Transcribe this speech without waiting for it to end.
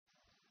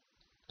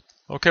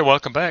Okay,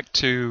 welcome back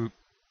to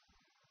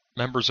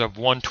members of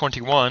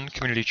 121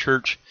 Community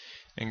Church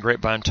in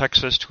Grapevine,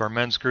 Texas, to our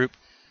men's group,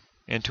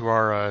 and to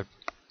our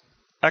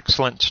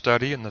excellent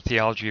study in the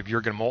theology of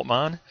Jurgen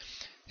Moltmann,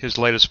 his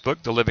latest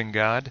book, The Living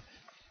God,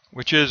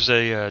 which is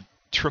a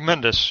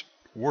tremendous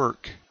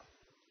work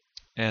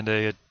and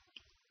a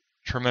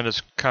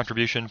tremendous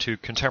contribution to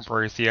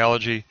contemporary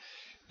theology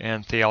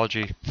and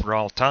theology for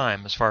all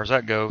time, as far as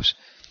that goes.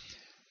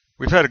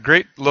 We've had a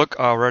great look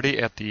already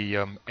at the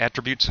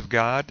attributes of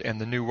God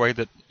and the new way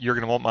that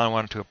Jurgen Moltmann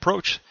wanted to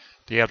approach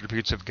the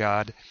attributes of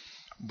God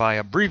by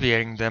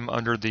abbreviating them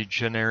under the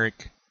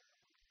generic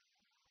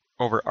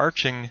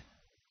overarching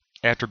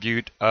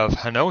attribute of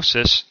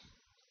henosis.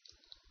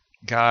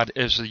 God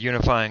is the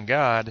unifying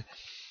God,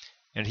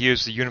 and He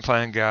is the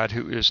unifying God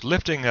who is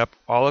lifting up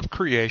all of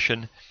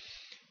creation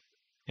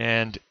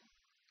and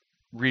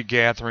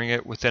regathering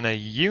it within a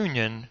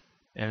union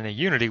and a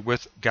unity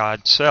with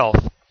God's self.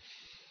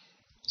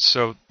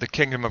 So the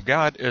kingdom of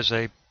God is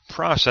a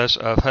process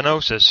of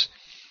henosis.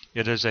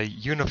 It is a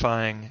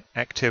unifying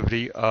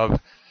activity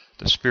of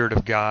the Spirit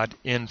of God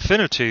in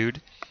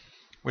finitude,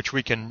 which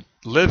we can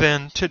live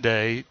in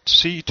today,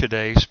 see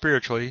today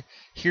spiritually,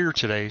 hear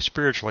today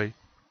spiritually.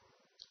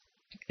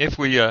 If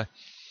we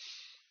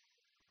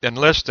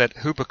enlist that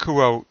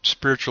hupakuo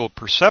spiritual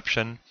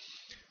perception,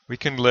 we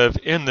can live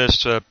in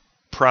this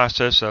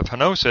process of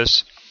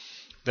henosis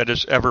that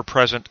is ever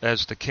present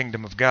as the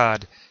kingdom of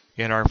God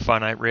in our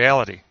finite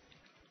reality.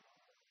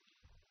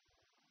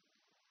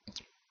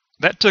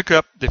 That took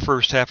up the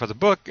first half of the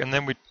book, and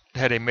then we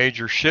had a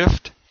major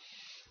shift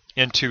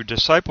into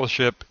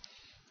discipleship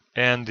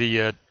and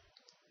the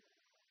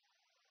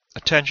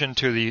attention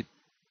to the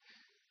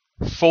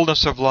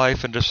fullness of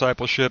life and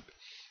discipleship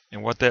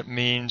and what that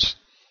means.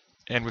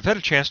 And we've had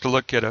a chance to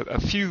look at a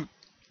few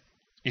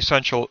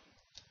essential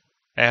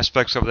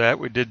aspects of that.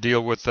 We did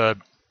deal with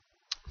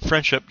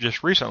friendship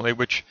just recently,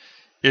 which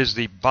is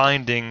the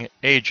binding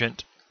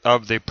agent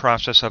of the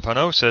process of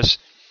henosis.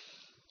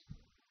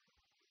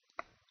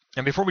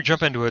 And before we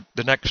jump into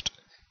the next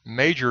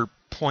major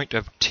point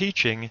of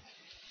teaching,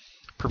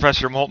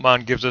 Professor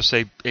Moltmann gives us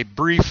a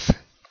brief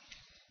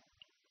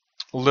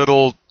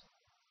little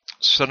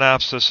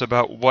synopsis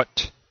about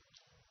what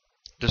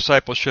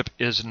discipleship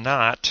is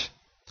not.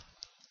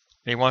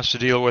 He wants to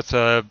deal with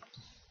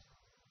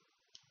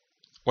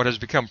what has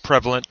become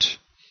prevalent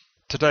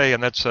today,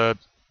 and that's kind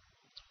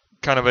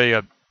of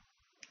a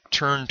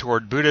turn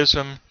toward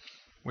Buddhism,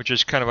 which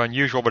is kind of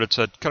unusual, but it's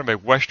a kind of a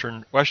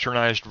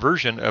westernized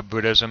version of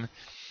Buddhism,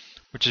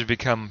 which has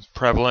become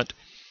prevalent.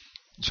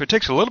 So it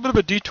takes a little bit of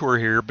a detour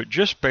here, but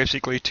just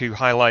basically to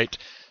highlight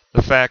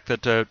the fact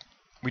that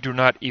we do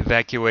not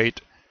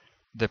evacuate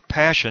the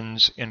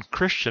passions in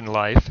Christian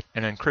life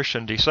and in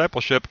Christian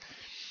discipleship.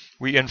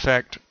 We in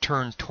fact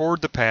turn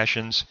toward the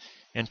passions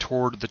and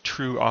toward the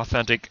true,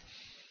 authentic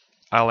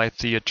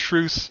aletheia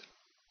truth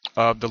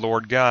of the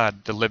Lord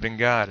God, the living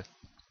God.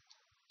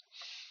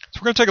 So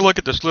we're going to take a look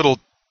at this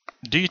little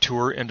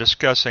detour in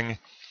discussing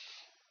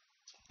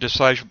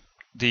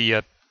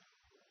the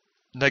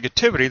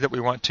negativity that we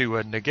want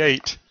to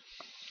negate.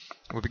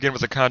 We'll begin with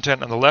the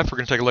content on the left. We're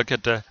going to take a look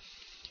at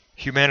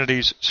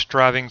humanity's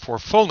striving for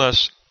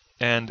fullness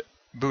and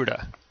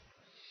Buddha.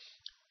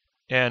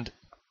 And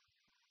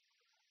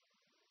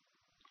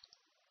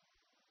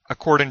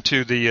according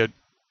to the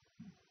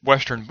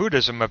Western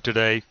Buddhism of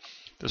today,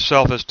 the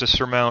self is to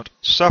surmount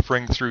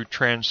suffering through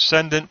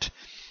transcendent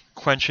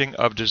quenching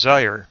of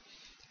desire,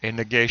 a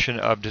negation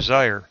of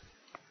desire.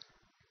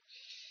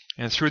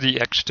 And through the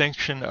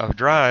extinction of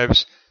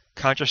drives,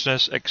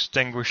 consciousness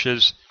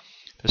extinguishes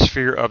the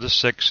sphere of the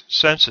six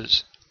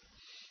senses.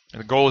 And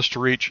the goal is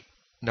to reach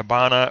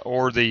nibbana,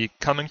 or the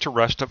coming to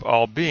rest of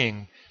all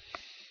being.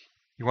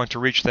 You want to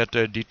reach that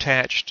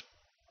detached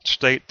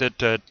state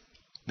that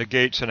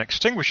negates and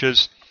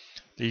extinguishes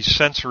the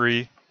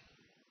sensory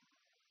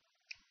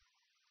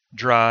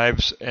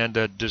drives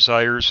and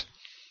desires,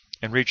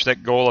 and reach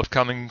that goal of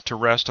coming to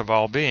rest of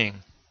all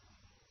being.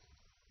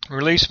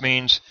 Release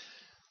means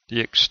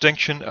the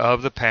extinction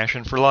of the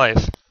passion for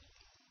life.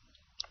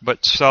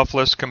 But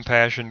selfless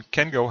compassion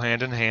can go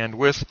hand in hand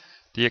with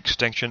the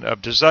extinction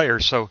of desire.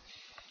 So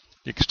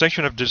the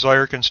extinction of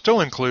desire can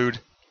still include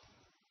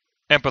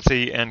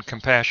empathy and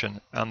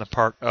compassion on the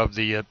part of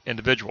the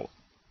individual.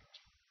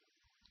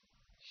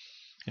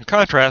 In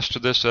contrast to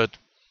this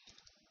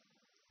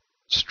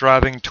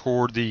striving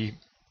toward the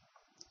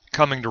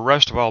coming to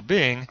rest of all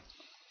being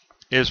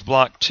is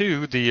block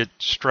 2, the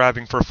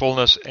striving for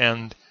fullness,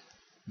 and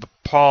the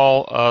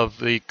Paul of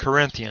the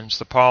Corinthians,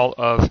 the Paul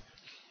of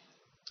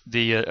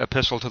the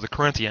epistle to the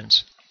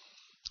Corinthians.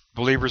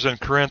 Believers in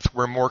Corinth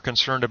were more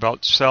concerned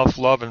about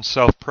self-love and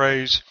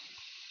self-praise,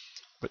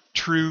 but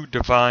true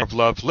divine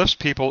love lifts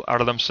people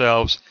out of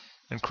themselves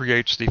and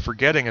creates the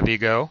forgetting of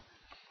ego.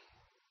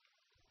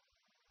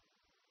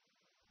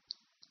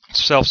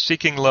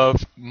 Self-seeking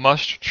love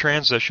must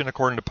transition,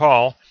 according to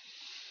Paul,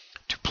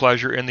 to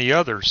pleasure in the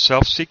other.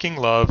 Self-seeking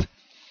love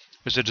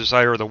is a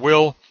desire of the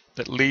will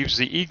that leaves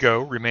the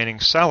ego remaining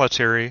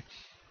solitary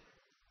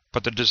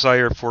but the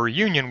desire for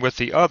union with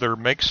the other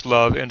makes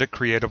love into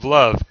creative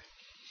love.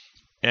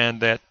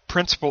 And that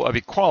principle of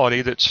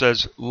equality that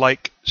says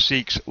like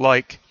seeks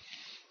like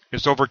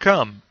is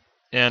overcome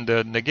and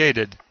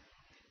negated.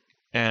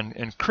 And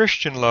in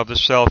Christian love, the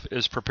self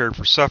is prepared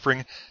for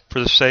suffering for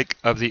the sake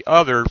of the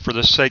other, for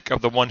the sake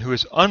of the one who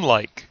is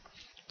unlike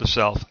the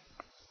self,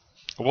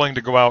 willing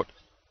to go out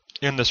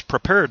in this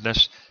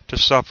preparedness to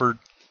suffer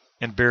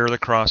and bear the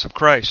cross of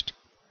Christ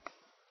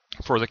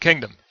for the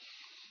kingdom.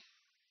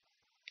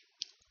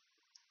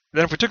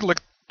 Then if we take a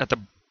look at the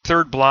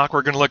third block,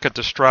 we're going to look at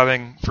the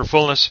striving for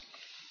fullness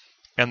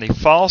and the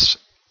false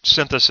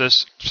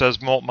synthesis, says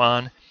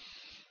Moltmann,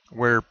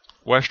 where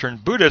Western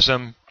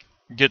Buddhism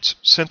gets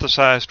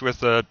synthesized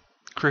with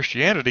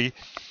Christianity,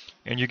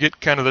 and you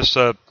get kind of this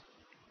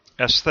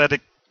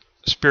aesthetic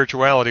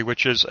spirituality,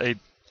 which is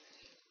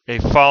a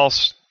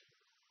false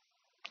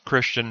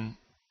Christian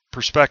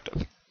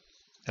perspective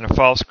and a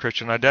false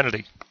Christian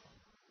identity.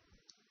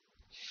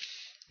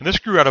 And this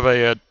grew out of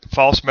a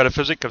false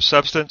metaphysic of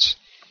substance.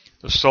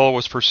 The soul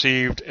was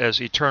perceived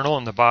as eternal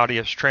and the body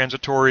as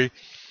transitory.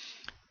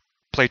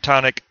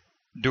 Platonic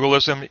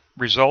dualism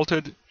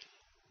resulted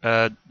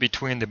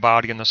between the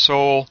body and the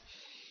soul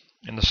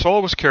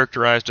was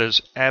characterized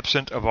as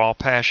absent of all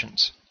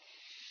passions.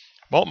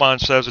 Moltmann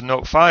says in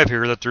note 5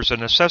 here that there's a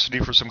necessity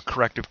for some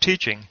corrective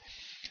teaching.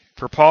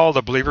 For Paul,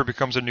 the believer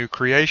becomes a new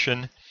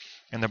creation,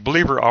 and the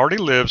believer already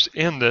lives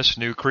in this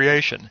new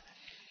creation.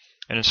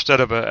 And instead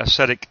of an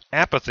ascetic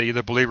apathy,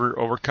 the believer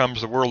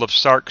overcomes the world of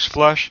sark's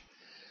flesh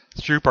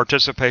through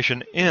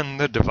participation in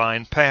the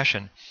divine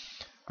passion.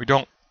 We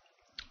don't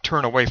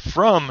turn away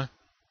from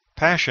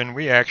passion,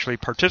 we actually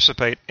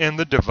participate in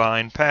the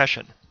divine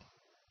passion.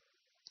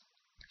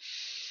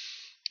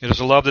 It is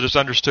a love that is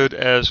understood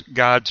as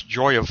God's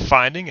joy of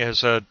finding,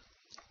 as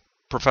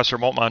Professor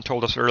Moltmann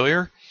told us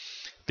earlier,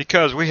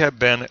 because we have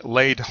been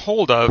laid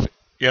hold of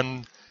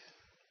in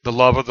the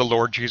love of the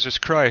Lord Jesus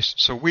Christ.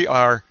 So we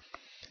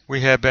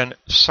have been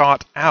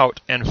sought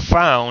out and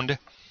found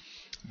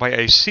by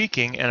a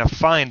seeking and a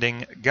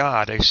finding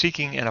God, a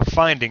seeking and a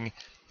finding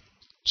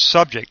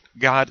subject,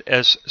 God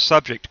as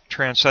subject,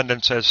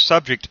 transcendence as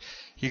subject.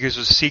 He gives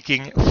us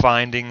seeking,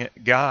 finding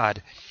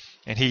God.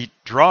 And He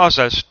draws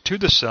us to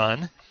the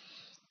Son,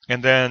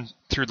 and then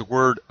through the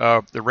word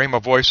of the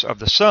rhema voice of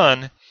the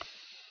Son,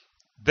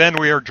 then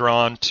we are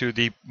drawn to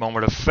the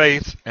moment of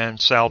faith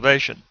and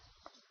salvation.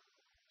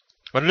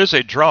 But it is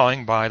a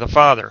drawing by the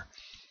Father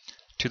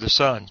to the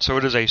Son. So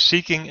it is a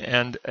seeking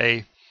and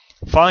a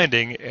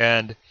finding,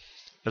 and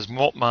as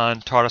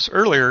Moltmann taught us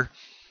earlier,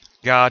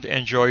 God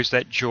enjoys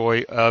that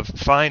joy of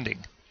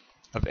finding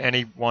of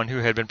anyone who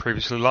had been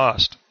previously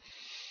lost.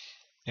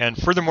 And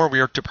furthermore, we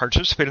are to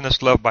participate in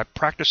this love by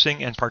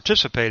practicing and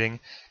participating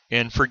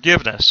in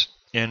forgiveness.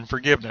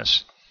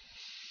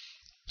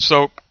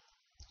 So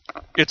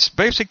it's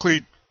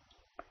basically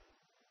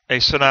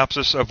a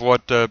synopsis of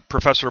what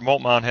Professor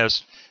Moltmann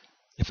has.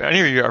 If any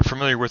of you are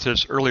familiar with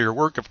his earlier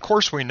work, of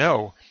course we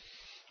know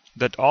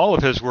that all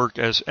of his work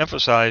has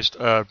emphasized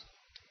the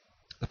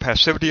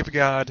passivity of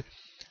God,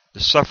 the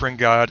suffering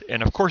God,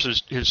 and of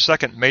course his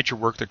second major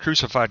work, The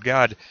Crucified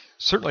God,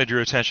 certainly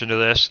drew attention to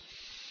this.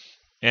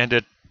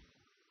 And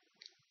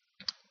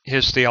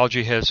his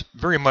theology has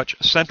very much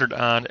centered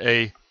on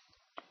a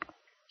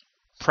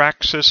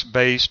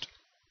praxis-based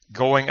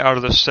going out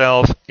of the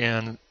self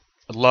in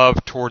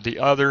love toward the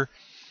other,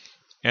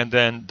 and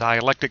then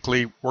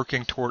dialectically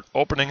working toward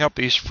opening up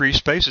these free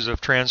spaces of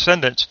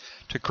transcendence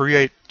to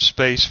create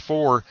space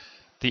for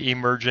the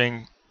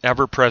emerging,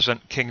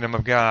 ever-present kingdom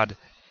of God.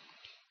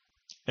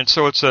 And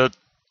so it's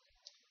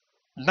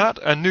not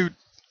a new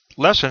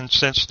lesson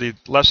since the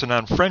lesson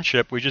on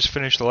friendship. We just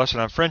finished the lesson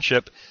on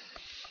friendship.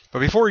 But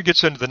before he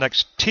gets into the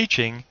next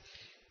teaching,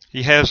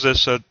 he has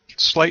this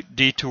slight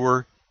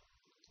detour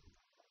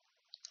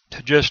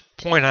to just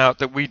point out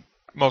that we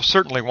most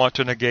certainly want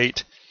to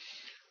negate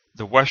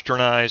the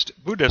westernized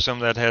Buddhism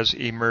that has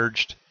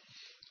emerged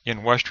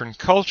in Western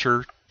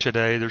culture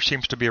today. There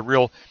seems to be a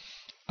real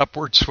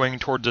upward swing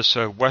toward this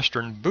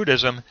Western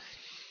Buddhism,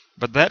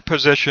 but that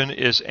position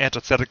is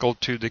antithetical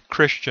to the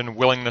Christian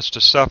willingness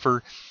to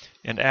suffer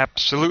and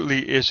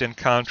absolutely is in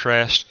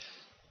contrast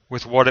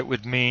with what it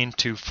would mean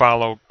to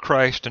follow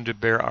Christ and to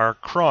bear our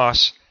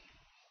cross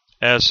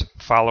as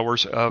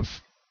followers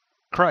of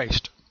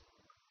Christ.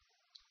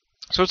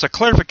 So it's a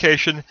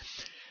clarification.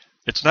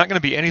 It's not going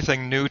to be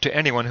anything new to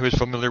anyone who is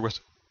familiar with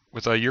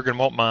Jurgen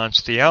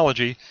Moltmann's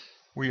theology.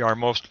 We are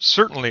most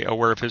certainly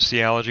aware of his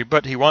theology,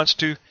 but he wants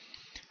to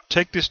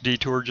take this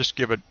detour, just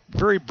give a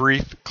very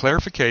brief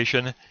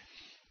clarification,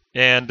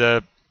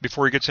 and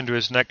before he gets into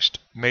his next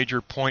major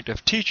point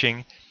of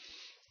teaching,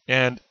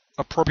 and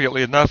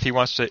appropriately enough, he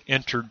wants to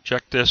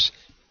interject this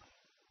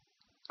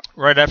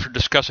right after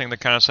discussing the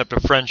concept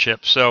of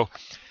friendship. So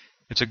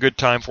it's a good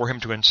time for him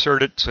to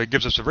insert it. So he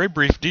gives us a very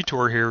brief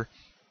detour here